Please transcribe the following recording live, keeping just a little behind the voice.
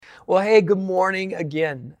Well, hey, good morning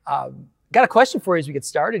again. Got a question for you as we get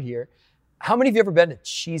started here. How many of you ever been to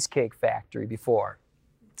Cheesecake Factory before?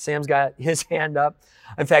 Sam's got his hand up.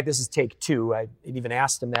 In fact, this is take two. I even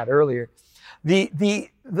asked him that earlier. The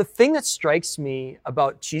thing that strikes me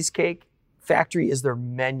about Cheesecake Factory is their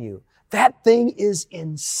menu. That thing is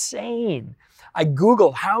insane. I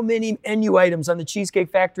Googled how many menu items on the Cheesecake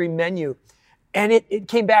Factory menu, and it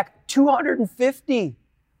came back 250.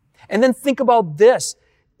 And then think about this.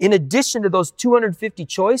 In addition to those 250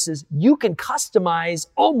 choices, you can customize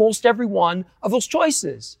almost every one of those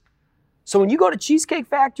choices. So when you go to Cheesecake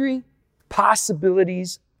Factory,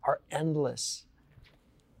 possibilities are endless.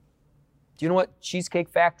 Do you know what Cheesecake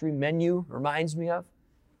Factory menu reminds me of?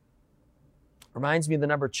 Reminds me of the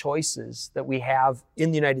number of choices that we have in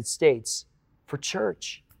the United States for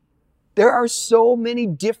church. There are so many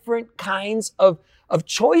different kinds of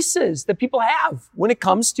choices that people have when it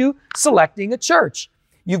comes to selecting a church.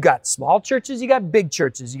 You've got small churches, you got big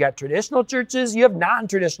churches, you got traditional churches, you have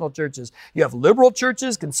non-traditional churches, you have liberal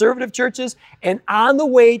churches, conservative churches, and on the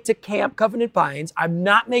way to Camp Covenant Pines, I'm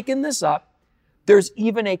not making this up, there's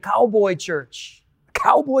even a cowboy church.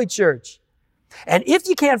 And if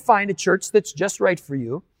you can't find a church that's just right for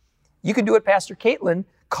you, you can do what Pastor Caitlin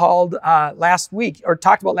talked about last week.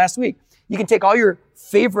 You can take all your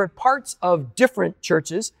favorite parts of different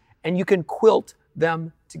churches and you can quilt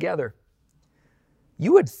them together.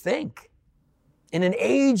 You would think in an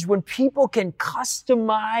age when people can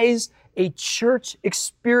customize a church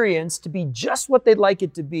experience to be just what they'd like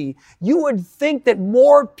it to be, you would think that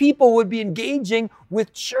more people would be engaging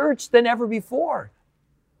with church than ever before.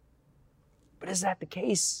 But is that the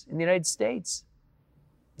case in the United States?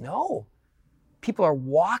 No. People are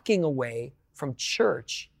walking away from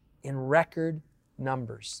church in record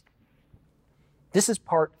numbers. This is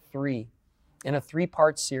part 3 in a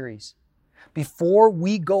 3-part series. Before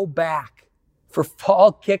we go back for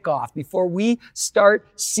fall kickoff, before we start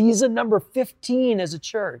season number 15 as a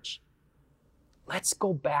church, let's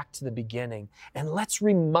go back to the beginning and let's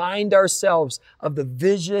remind ourselves of the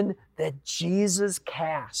vision that Jesus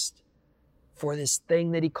cast for this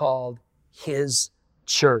thing that he called his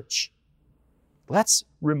church. Let's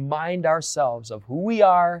remind ourselves of who we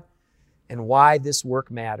are and why this work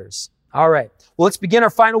matters. All right. Well, let's begin our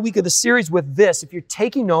final week of the series with this. If you're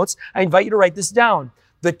taking notes, I invite you to write this down.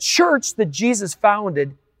 The church that Jesus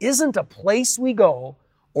founded isn't a place we go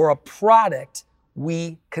or a product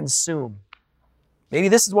we consume. Maybe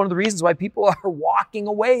this is one of the reasons why people are walking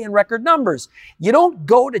away in record numbers. You don't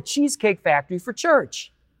go to Cheesecake Factory for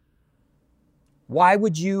church. Why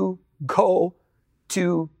would you go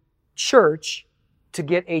to church to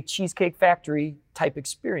get a Cheesecake Factory type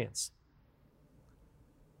experience?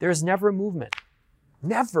 There is never a movement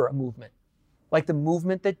like the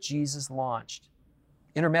movement that Jesus launched.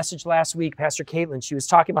 In her message last week, Pastor Caitlin, she was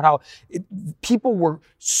talking about how people were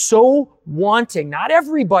so wanting, not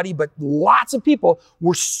everybody, but lots of people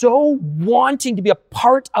were so wanting to be a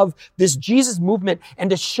part of this Jesus movement and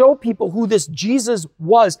to show people who this Jesus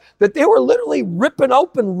was, that they were literally ripping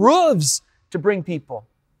open roofs to bring people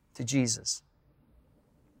to Jesus.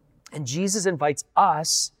 And Jesus invites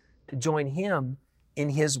us to join him in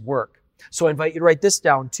his work. So I invite you to write this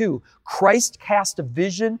down too. Christ cast a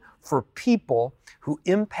vision for people who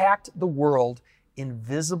impact the world in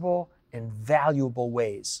visible and valuable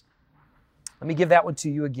ways. Let me give that one to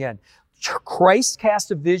you again. Christ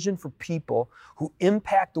cast a vision for people who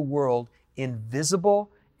impact the world in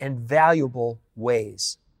visible and valuable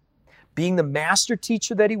ways. Being the master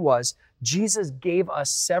teacher that he was, Jesus gave us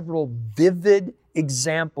several vivid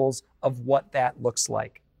examples of what that looks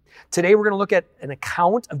like. Today, we're going to look at an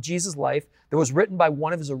account of Jesus' life that was written by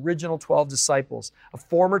one of his original 12 disciples, a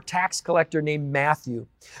former tax collector named Matthew.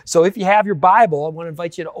 So if you have your Bible, I want to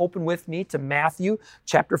invite you to open with me to Matthew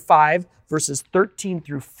chapter 5, verses 13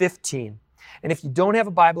 through 15. And if you don't have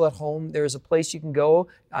a Bible at home, there's a place you can go,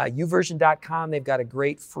 YouVersion.com. They've got a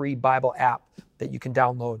great free Bible app that you can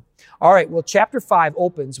download. All right, well, chapter 5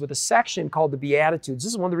 opens with a section called the Beatitudes.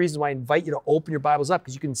 This is one of the reasons why I invite you to open your Bibles up,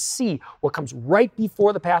 because you can see what comes right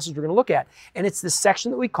before the passage we're going to look at. And it's this section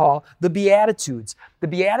that we call the Beatitudes. The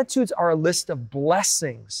Beatitudes are a list of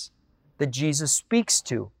blessings that Jesus speaks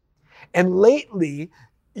to. And lately,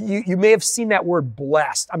 you may have seen that word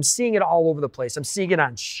blessed. I'm seeing it all over the place. I'm seeing it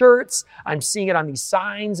on shirts. I'm seeing it on these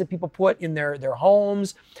signs that people put in their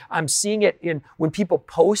homes. I'm seeing it in when people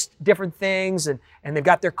post different things and they've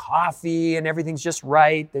got their coffee and everything's just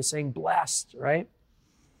right. They're saying blessed, right?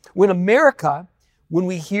 When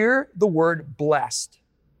we hear the word blessed,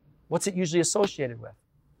 what's it usually associated with?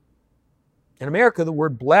 In America, the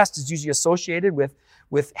word blessed is usually associated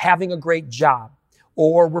with having a great job,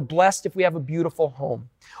 or we're blessed if we have a beautiful home,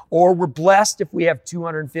 or we're blessed if we have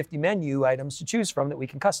 250 menu items to choose from that we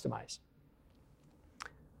can customize.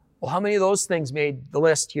 Well, how many of those things made the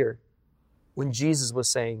list here when Jesus was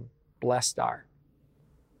saying, blessed are?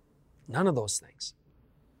 None of those things.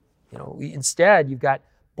 Instead, you've got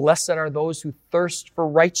blessed are those who thirst for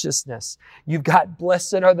righteousness. You've got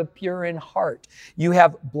blessed are the pure in heart. You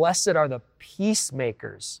have blessed are the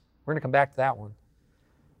peacemakers. We're going to come back to that one.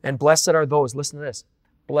 And blessed are those, listen to this,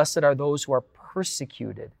 blessed are those who are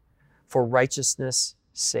persecuted for righteousness'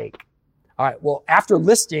 sake. All right, well, after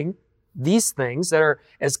listing these things that are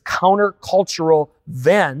as countercultural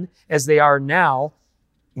then as they are now,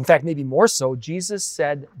 in fact, maybe more so, Jesus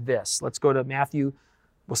said this. Let's go to Matthew.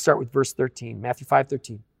 We'll start with verse 13, Matthew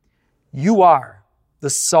 5:13. You are the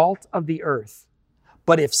salt of the earth,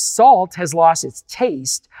 but if salt has lost its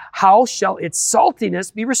taste, how shall its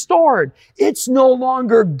saltiness be restored? It's no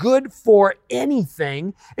longer good for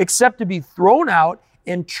anything except to be thrown out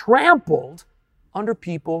and trampled under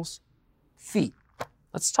people's feet.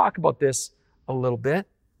 Let's talk about this a little bit.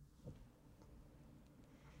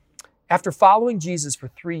 After following Jesus for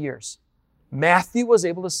 3 years, Matthew was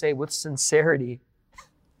able to say with sincerity,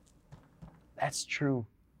 that's true.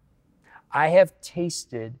 I have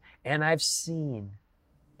tasted and I've seen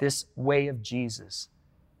this way of Jesus,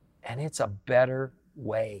 and it's a better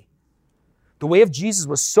way. The way of Jesus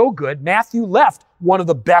was so good, Matthew left one of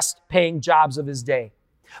the best paying jobs of his day.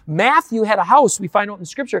 Matthew had a house, we find out in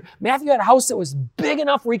Scripture, Matthew had a house that was big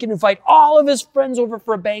enough where he could invite all of his friends over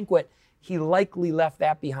for a banquet. He likely left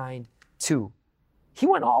that behind too. He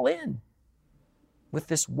went all in with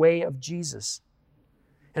this way of Jesus.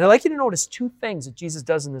 And I'd like you to notice two things that Jesus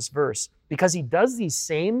does in this verse, because he does these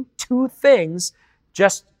same two things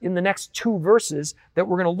just in the next two verses that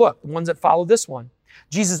we're going to look, the ones that follow this one.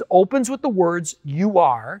 Jesus opens with the words, you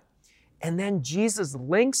are, and then Jesus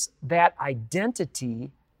links that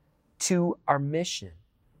identity to our mission.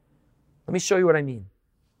 Let me show you what I mean.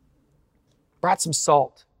 Brought some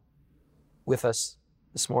salt with us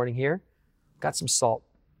this morning here. Got some salt.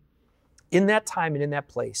 In that time and in that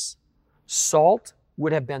place, salt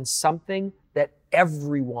would have been something that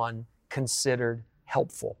everyone considered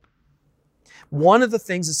helpful. One of the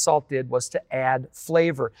things that salt did was to add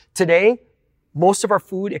flavor. Today, most of our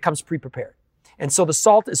food, it comes pre-prepared. And so the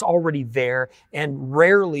salt is already there, and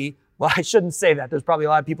rarely, well, I shouldn't say that. There's probably a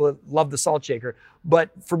lot of people that love the salt shaker. But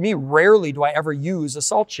for me, rarely do I ever use a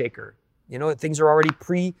salt shaker. Things are already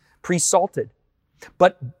pre-salted.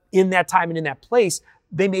 But in that time and in that place,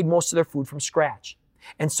 they made most of their food from scratch.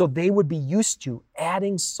 And so they would be used to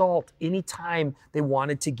adding salt anytime they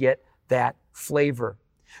wanted to get that flavor.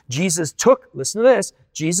 Jesus took, listen to this,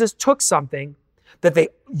 Jesus took something that they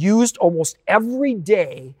used almost every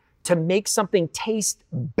day to make something taste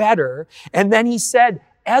better. And then he said,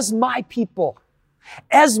 as my people,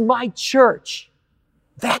 as my church,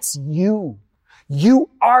 that's you. You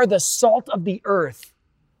are the salt of the earth.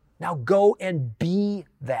 Now go and be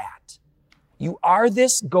that. You are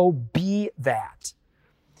this, go be that.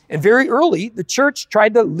 And very early, the church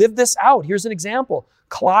tried to live this out. Here's an example.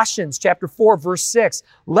 Colossians chapter 4, verse 6.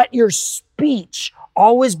 Let your speech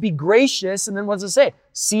always be gracious. And then what does it say?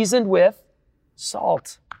 Seasoned with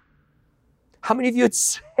salt. How many of you would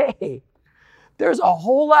say there's a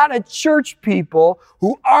whole lot of church people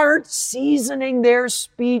who aren't seasoning their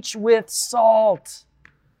speech with salt?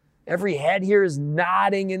 Every head here is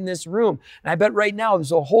nodding in this room. And I bet right now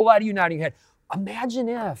there's a whole lot of you nodding your head. Imagine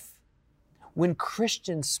if when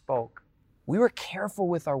Christians spoke, we were careful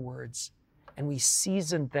with our words and we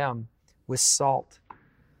seasoned them with salt.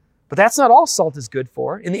 But that's not all salt is good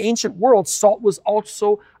for. In the ancient world, salt was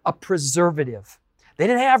also a preservative. They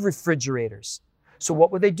didn't have refrigerators. So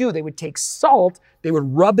what would they do? They would take salt, they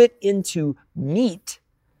would rub it into meat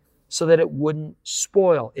so that it wouldn't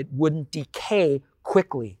spoil, it wouldn't decay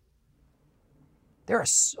quickly. There are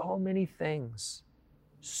so many things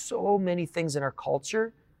in our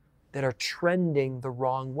culture that are trending the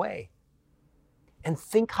wrong way. And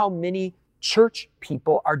think how many church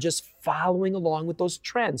people are just following along with those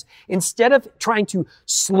trends. Instead of trying to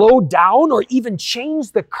slow down or even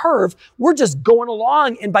change the curve, we're just going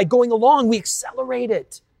along, and by going along, we accelerate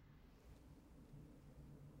it.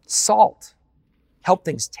 Salt helped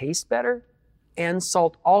things taste better, and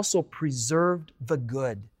salt also preserved the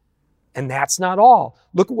good. And that's not all.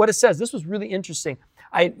 Look at what it says. This was really interesting.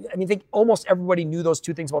 I think almost everybody knew those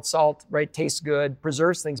two things about salt, right? Tastes good,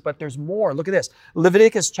 preserves things, but there's more. Look at this.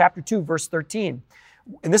 Leviticus chapter 2, verse 13.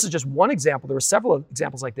 And this is just one example. There were several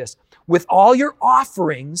examples like this. With all your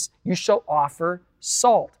offerings, you shall offer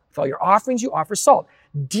salt. With all your offerings, you offer salt.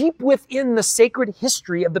 deep within the sacred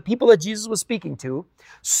history of the people that Jesus was speaking to,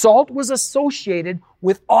 salt was associated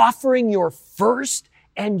with offering your first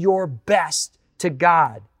and your best to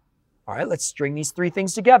God. All right, let's string these three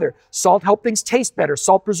things together. Salt helped things taste better.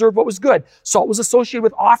 Salt preserved what was good. Salt was associated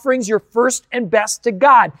with offerings your first and best to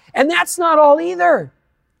God. And that's not all either.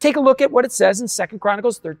 Take a look at what it says in 2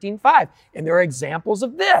 Chronicles 13:5. And there are examples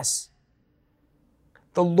of this.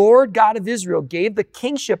 The Lord God of Israel gave the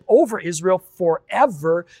kingship over Israel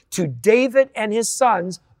forever to David and his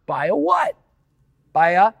sons by a what? By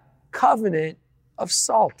a covenant of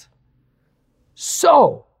salt.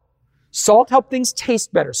 So, salt helped things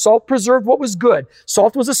taste better. Salt preserved what was good.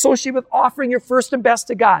 Salt was associated with offering your first and best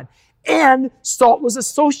to God. And salt was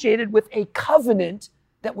associated with a covenant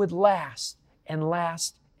that would last and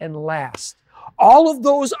last and last. All of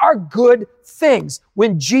those are good things.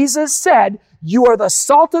 When Jesus said, "You are the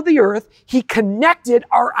salt of the earth," he connected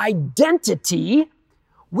our identity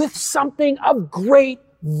with something of great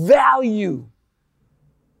value.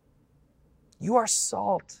 You are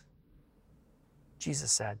salt,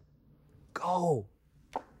 Jesus said. Go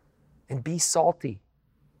and be salty.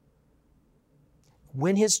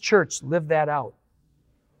 When his church lived that out,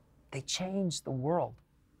 they changed the world.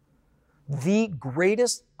 The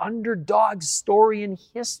greatest underdog story in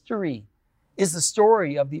history is the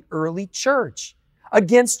story of the early church.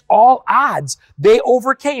 Against all odds, they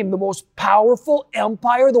overcame the most powerful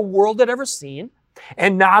empire the world had ever seen.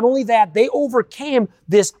 And not only that, they overcame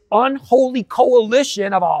this unholy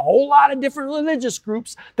coalition of a whole lot of different religious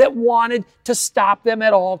groups that wanted to stop them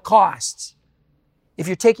at all costs. If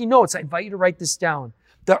you're taking notes, I invite you to write this down.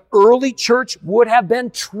 The early church would have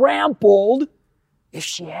been trampled if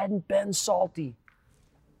she hadn't been salty.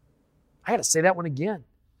 I got to say that one again.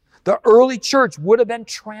 The early church would have been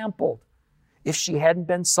trampled if she hadn't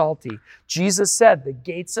been salty. Jesus said, "The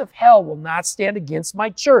gates of hell will not stand against my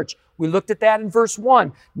church." We looked at that in verse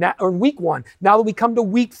 1, or week 1. Now that we come to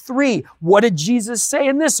week 3, what did Jesus say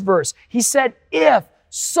in this verse? He said, if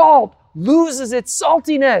salt loses its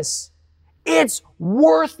saltiness, it's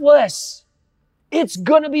worthless. It's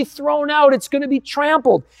going to be thrown out. It's going to be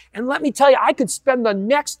trampled. And let me tell you, I could spend the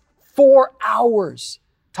next 4 hours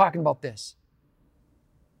talking about this.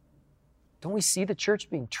 Don't we see the church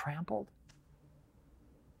being trampled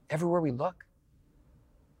everywhere we look?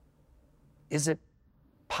 Is it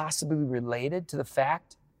possibly related to the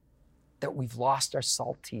fact that we've lost our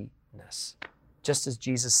saltiness? Just as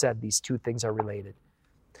Jesus said, these two things are related.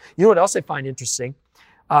 You know what else I find interesting?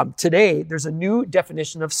 Today, there's a new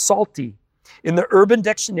definition of salty. In the Urban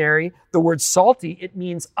Dictionary, the word salty, it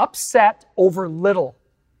means upset over little.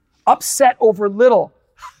 Upset over little.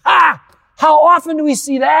 Ha! How often do we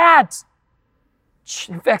see that?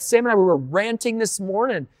 In fact, Sam and I were ranting this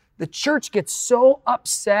morning. The church gets so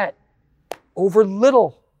upset over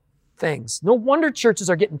little things. No wonder churches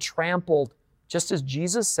are getting trampled, just as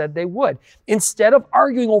Jesus said they would. Instead of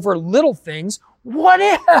arguing over little things, what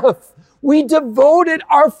if we devoted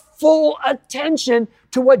our full attention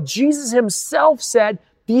to what Jesus himself said?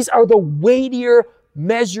 These are the weightier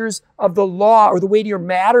measures of the law, or the weightier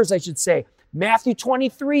matters, I should say. Matthew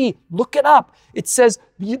 23, look it up. It says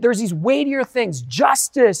there's these weightier things: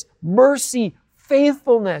 justice, mercy,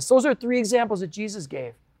 faithfulness. Those are 3 examples that Jesus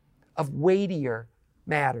gave of weightier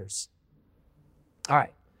matters. All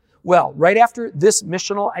right. Well, right after this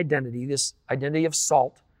missional identity, this identity of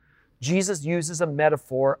salt, Jesus uses a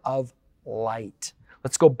metaphor of light.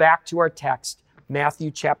 Let's go back to our text,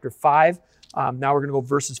 Matthew chapter 5. Now we're going to go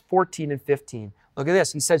verses 14 and 15. Look at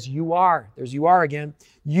this. He says, you are. There's you are again.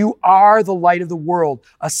 You are the light of the world.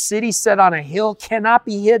 A city set on a hill cannot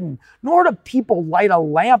be hidden, nor do people light a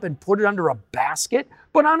lamp and put it under a basket,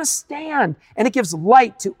 but on a stand, and it gives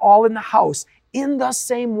light to all in the house. In the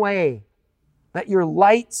same way, let your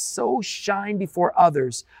light so shine before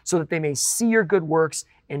others, so that they may see your good works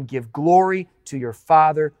and give glory to your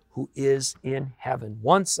Father who is in heaven.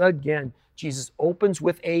 Once again, Jesus opens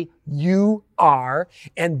with a you are,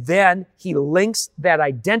 and then he links that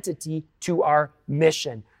identity to our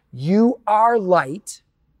mission. You are light.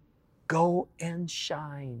 Go and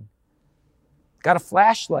shine. Got a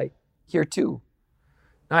flashlight here too.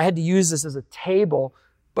 Now I had to use this as a table,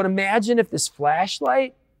 but imagine if this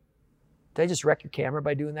flashlight, did I just wreck your camera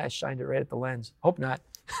by doing that? I shined it right at the lens. Hope not.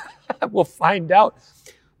 We'll find out.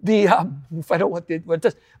 If I don't what it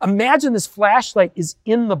does. Imagine this flashlight is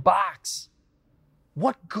in the box.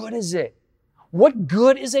 What good is it? What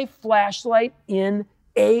good is a flashlight in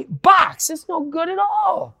a box? It's no good at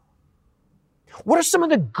all. What are some of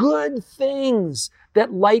the good things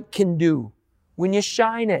that light can do when you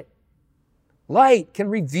shine it? Light can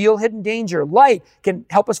reveal hidden danger. Light can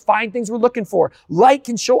help us find things we're looking for. Light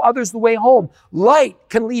can show others the way home. Light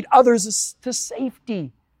can lead others to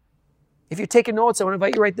safety. If you're taking notes, I want to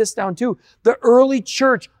invite you to write this down too. The early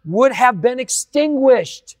church would have been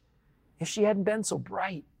extinguished if she hadn't been so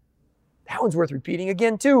bright. That one's worth repeating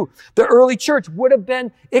again too. The early church would have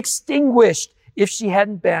been extinguished if she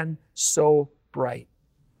hadn't been so bright.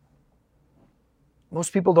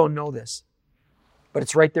 Most people don't know this, but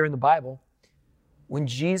it's right there in the Bible. When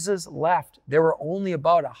Jesus left, there were only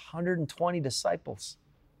about 120 disciples.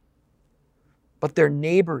 But their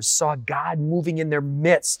neighbors saw God moving in their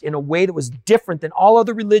midst in a way that was different than all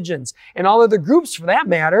other religions and all other groups for that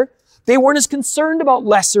matter. They weren't as concerned about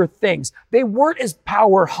lesser things. They weren't as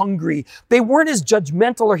power hungry. They weren't as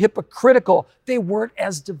judgmental or hypocritical. They weren't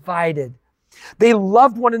as divided. They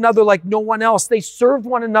loved one another like no one else. They served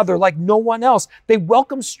one another like no one else. They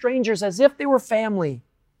welcomed strangers as if they were family.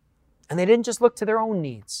 And they didn't just look to their own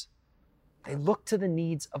needs. They looked to the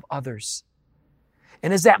needs of others.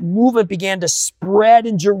 And as that movement began to spread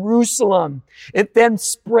in Jerusalem, it then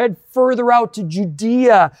spread further out to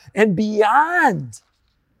Judea and beyond.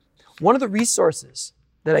 One of the resources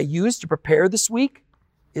that I used to prepare this week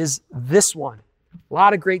is this one. A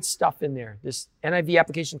lot of great stuff in there, this NIV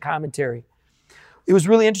application commentary. It was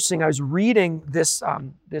really interesting. I was reading this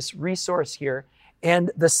resource here,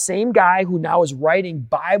 and the same guy who now is writing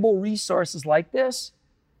Bible resources like this,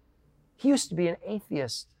 he used to be an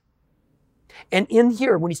atheist. And in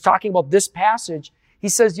here, when he's talking about this passage, he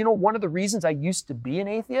says, you know, one of the reasons I used to be an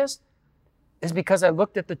atheist is because I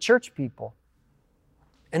looked at the church people.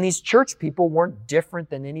 And these church people weren't different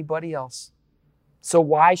than anybody else. So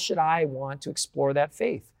why should I want to explore that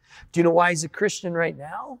faith? Do you know why he's a Christian right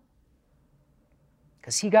now?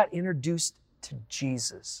 Because he got introduced to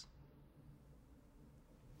Jesus.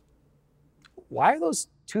 Why are those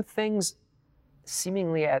two things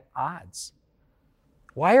seemingly at odds?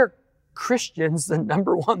 Why are Christians the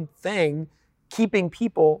number one thing keeping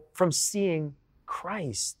people from seeing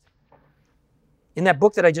Christ? In that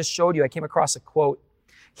book that I just showed you, I came across a quote.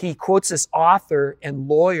 He quotes this author and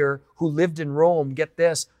lawyer who lived in Rome, get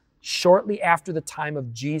this, shortly after the time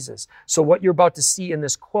of Jesus. So what you're about to see in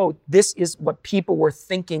this quote, this is what people were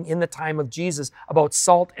thinking in the time of Jesus about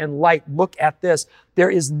salt and light. Look at this.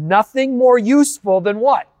 There is nothing more useful than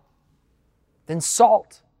what? Than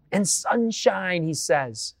salt and sunshine, he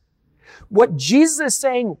says. What Jesus is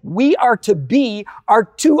saying we are to be are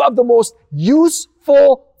two of the most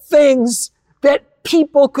useful things that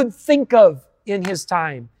people could think of in his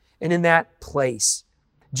time and in that place.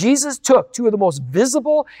 Jesus took two of the most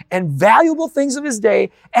visible and valuable things of his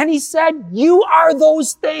day, and he said, you are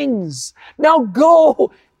those things. Now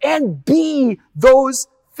go and be those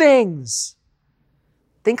things.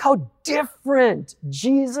 Think how different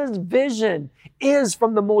Jesus' vision is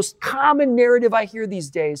from the most common narrative I hear these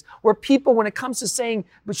days, where people, when it comes to saying,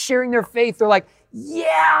 but sharing their faith, they're like,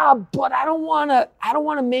 yeah, but I don't want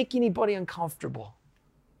to make anybody uncomfortable.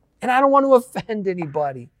 And I don't want to offend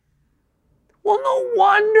anybody. Well, no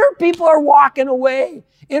wonder people are walking away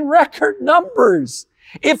in record numbers.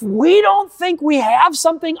 If we don't think we have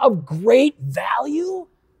something of great value,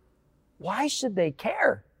 why should they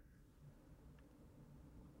care?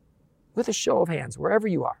 With a show of hands, wherever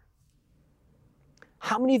you are,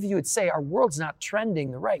 how many of you would say our world's not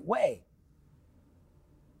trending the right way?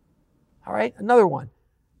 All right, another one.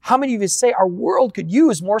 How many of you say our world could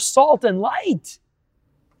use more salt and light?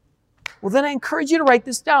 Well, then I encourage you to write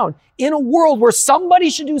this down. In a world where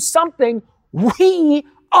somebody should do something, we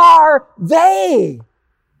are they.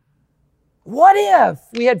 What if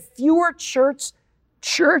we had fewer church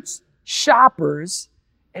shoppers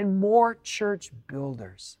and more church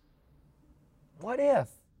builders? What if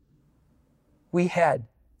we had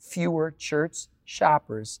fewer church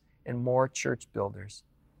shoppers and more church builders?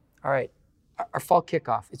 All right, our fall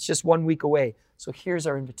kickoff, it's just 1 week away. So here's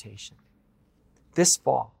our invitation. This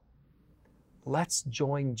fall, let's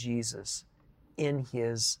join Jesus in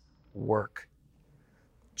his work.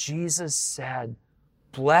 Jesus said,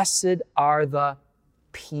 blessed are the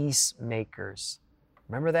peacemakers.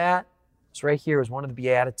 Remember that? It's right here. It was one of the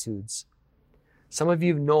Beatitudes. Some of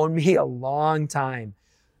you have known me a long time.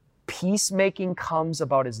 Peacemaking comes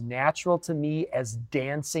about as natural to me as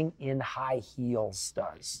dancing in high heels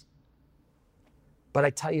does. But I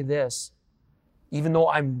tell you this, even though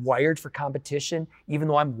I'm wired for competition, even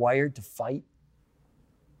though I'm wired to fight,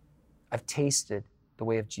 I've tasted the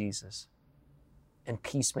way of Jesus. And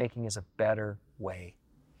peacemaking is a better way.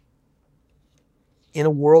 In a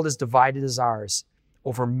world as divided as ours,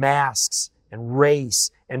 over masks and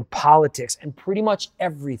race and politics and pretty much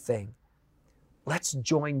everything, let's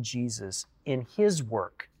join Jesus in his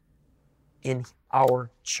work in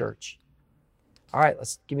our church. All right,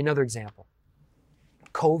 let's give you another example.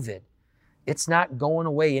 COVID. It's not going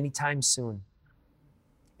away anytime soon.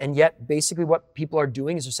 And yet, basically what people are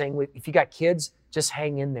doing is they're saying, if you got kids, just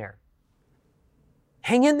hang in there.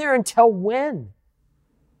 Hang in there until when?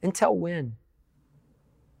 Until when?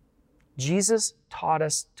 Jesus taught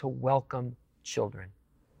us to welcome children,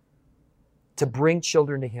 to bring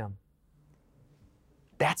children to him.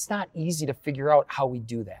 That's not easy to figure out how we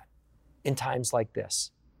do that in times like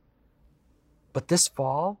this. But this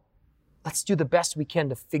fall, let's do the best we can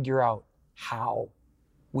to figure out how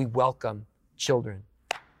we welcome children.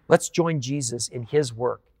 Let's join Jesus in his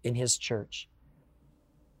work, in his church.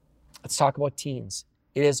 Let's talk about teens.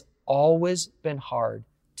 It has always been hard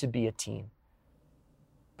to be a teen.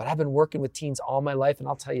 But I've been working with teens all my life, and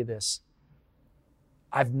I'll tell you this.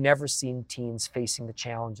 I've never seen teens facing the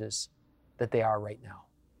challenges that they are right now,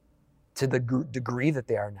 to the degree that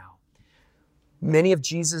they are now. Many of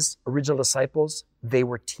Jesus' original disciples, they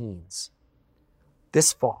were teens.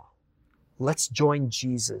 This fall, let's join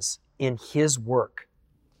Jesus in his work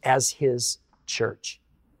as his church.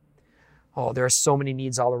 Oh, there are so many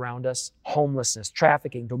needs all around us. Homelessness,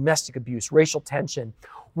 trafficking, domestic abuse, racial tension.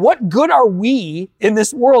 What good are we in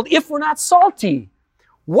this world if we're not salty?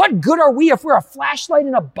 What good are we if we're a flashlight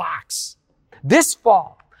in a box? This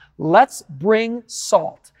fall, let's bring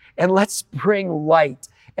salt and let's bring light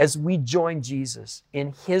as we join Jesus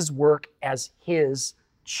in his work as his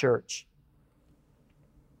church.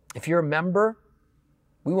 If you're a member,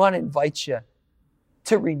 we want to invite you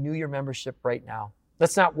to renew your membership right now.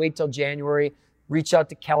 Let's not wait till January. Reach out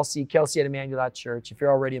to Kelsey at Emmanuel.Church if you're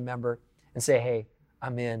already a member and say, hey,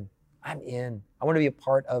 I'm in. I want to be a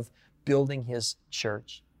part of building his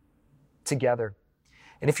church together.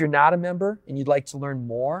 And if you're not a member and you'd like to learn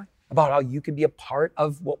more about how you can be a part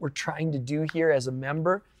of what we're trying to do here as a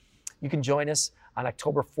member, you can join us on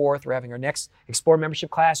October 4th. We're having our next Explore membership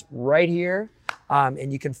class right here.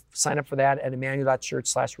 And you can sign up for that at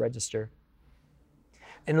Emmanuel.Church/register.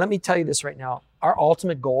 And let me tell you this right now. Our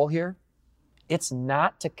ultimate goal here, it's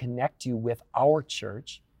not to connect you with our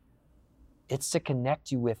church. It's to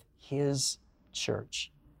connect you with his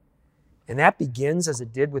church. And that begins as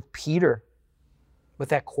it did with Peter, with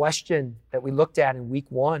that question that we looked at in week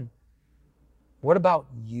 1. What about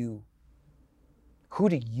you? Who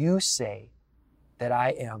do you say that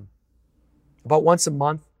I am? About once a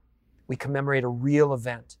month, we commemorate a real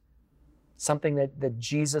event, something that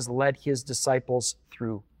Jesus led his disciples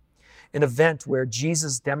through, an event where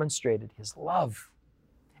Jesus demonstrated his love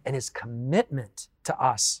and his commitment to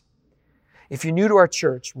us. If you're new to our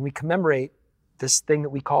church, when we commemorate this thing that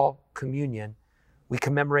we call communion, we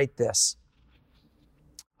commemorate this.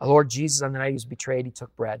 Our Lord Jesus, on the night he was betrayed, he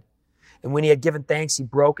took bread. And when he had given thanks, he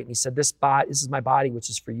broke it and he said, this is my body, which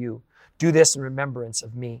is for you. Do this in remembrance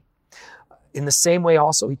of me. In the same way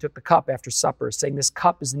also, he took the cup after supper, saying, this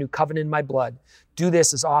cup is the new covenant in my blood. Do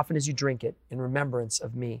this as often as you drink it in remembrance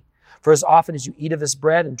of me. For as often as you eat of this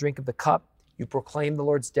bread and drink of the cup, you proclaim the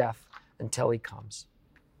Lord's death until he comes.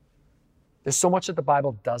 There's so much that the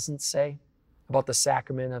Bible doesn't say about the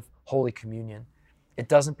sacrament of Holy Communion. It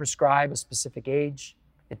doesn't prescribe a specific age.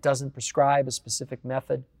 It doesn't prescribe a specific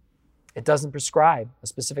method. It doesn't prescribe a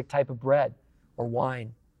specific type of bread or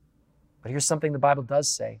wine. But here's something the Bible does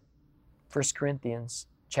say. 1 Corinthians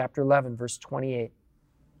chapter 11, verse 28.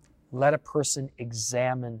 Let a person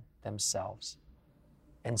examine themselves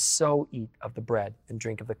and so eat of the bread and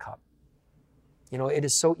drink of the cup. You know, it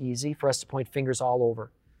is so easy for us to point fingers all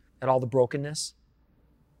over at all the brokenness.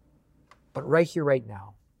 But right here, right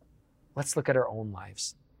now, let's look at our own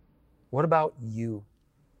lives. What about you?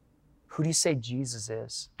 Who do you say Jesus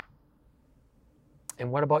is?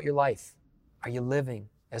 And what about your life? Are you living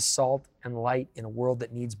as salt and light in a world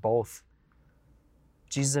that needs both?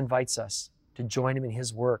 Jesus invites us to join him in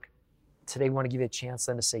his work. Today, we want to give you a chance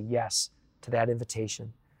then to say yes to that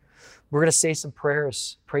invitation. We're going to say some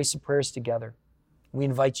prayers, pray some prayers together. We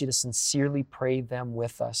invite you to sincerely pray them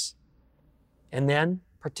with us. And then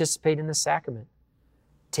participate in the sacrament.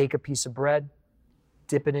 Take a piece of bread,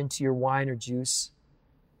 dip it into your wine or juice.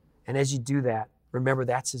 And as you do that, remember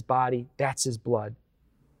that's his body, that's his blood,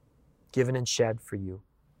 given and shed for you.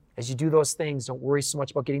 As you do those things, don't worry so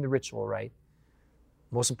much about getting the ritual right.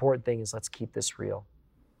 The most important thing is let's keep this real.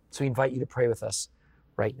 So we invite you to pray with us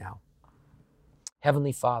right now.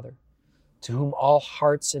 Heavenly Father, to whom all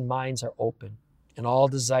hearts and minds are open and all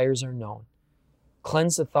desires are known,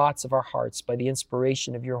 cleanse the thoughts of our hearts by the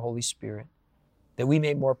inspiration of your Holy Spirit, that we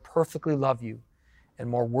may more perfectly love you and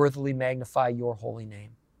more worthily magnify your holy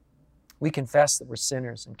name. We confess that we're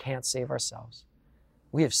sinners and can't save ourselves.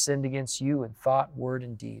 We have sinned against you in thought, word,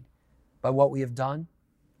 and deed, by what we have done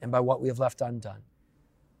and by what we have left undone.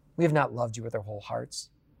 We have not loved you with our whole hearts.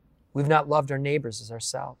 We have not loved our neighbors as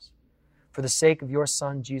ourselves. For the sake of your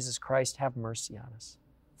Son, Jesus Christ, have mercy on us.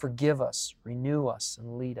 Forgive us, renew us,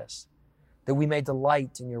 and lead us, that we may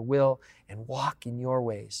delight in your will and walk in your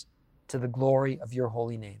ways to the glory of your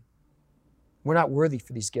holy name. We're not worthy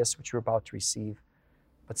for these gifts which you're about to receive,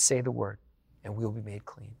 but say the word, and we will be made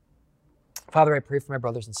clean. Father, I pray for my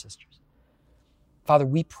brothers and sisters. Father,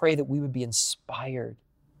 we pray that we would be inspired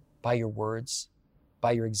by your words,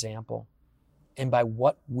 by your example, and by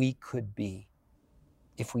what we could be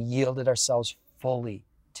if we yielded ourselves fully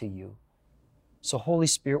to you. So Holy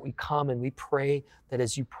Spirit, we come and we pray that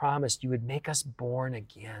as you promised, you would make us born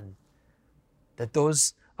again. That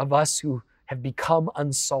those of us who have become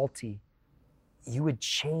unsalty, you would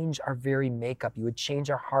change our very makeup. You would change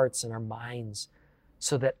our hearts and our minds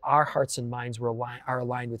so that our hearts and minds are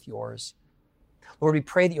aligned with yours. Lord, we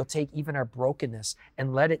pray that you'll take even our brokenness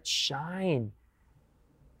and let it shine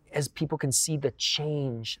as people can see the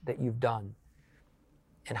change that you've done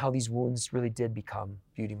and how these wounds really did become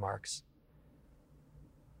beauty marks.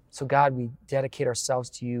 So God, we dedicate ourselves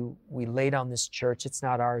to you. We lay down this church. It's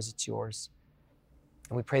not ours, it's yours.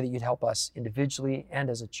 And we pray that you'd help us individually and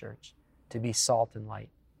as a church to be salt and light.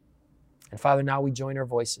 And Father, now we join our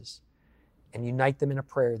voices and unite them in a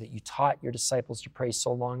prayer that you taught your disciples to pray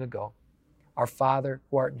so long ago. Our Father,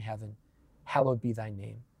 who art in heaven, hallowed be thy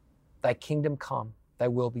name. Thy kingdom come, thy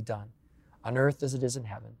will be done, on earth as it is in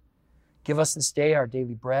heaven. Give us this day our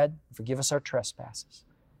daily bread, and forgive us our trespasses,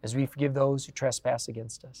 as we forgive those who trespass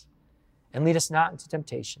against us. And lead us not into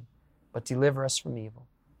temptation, but deliver us from evil.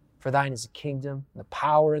 For thine is the kingdom, and the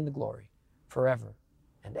power, and the glory, forever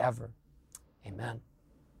and ever. Amen.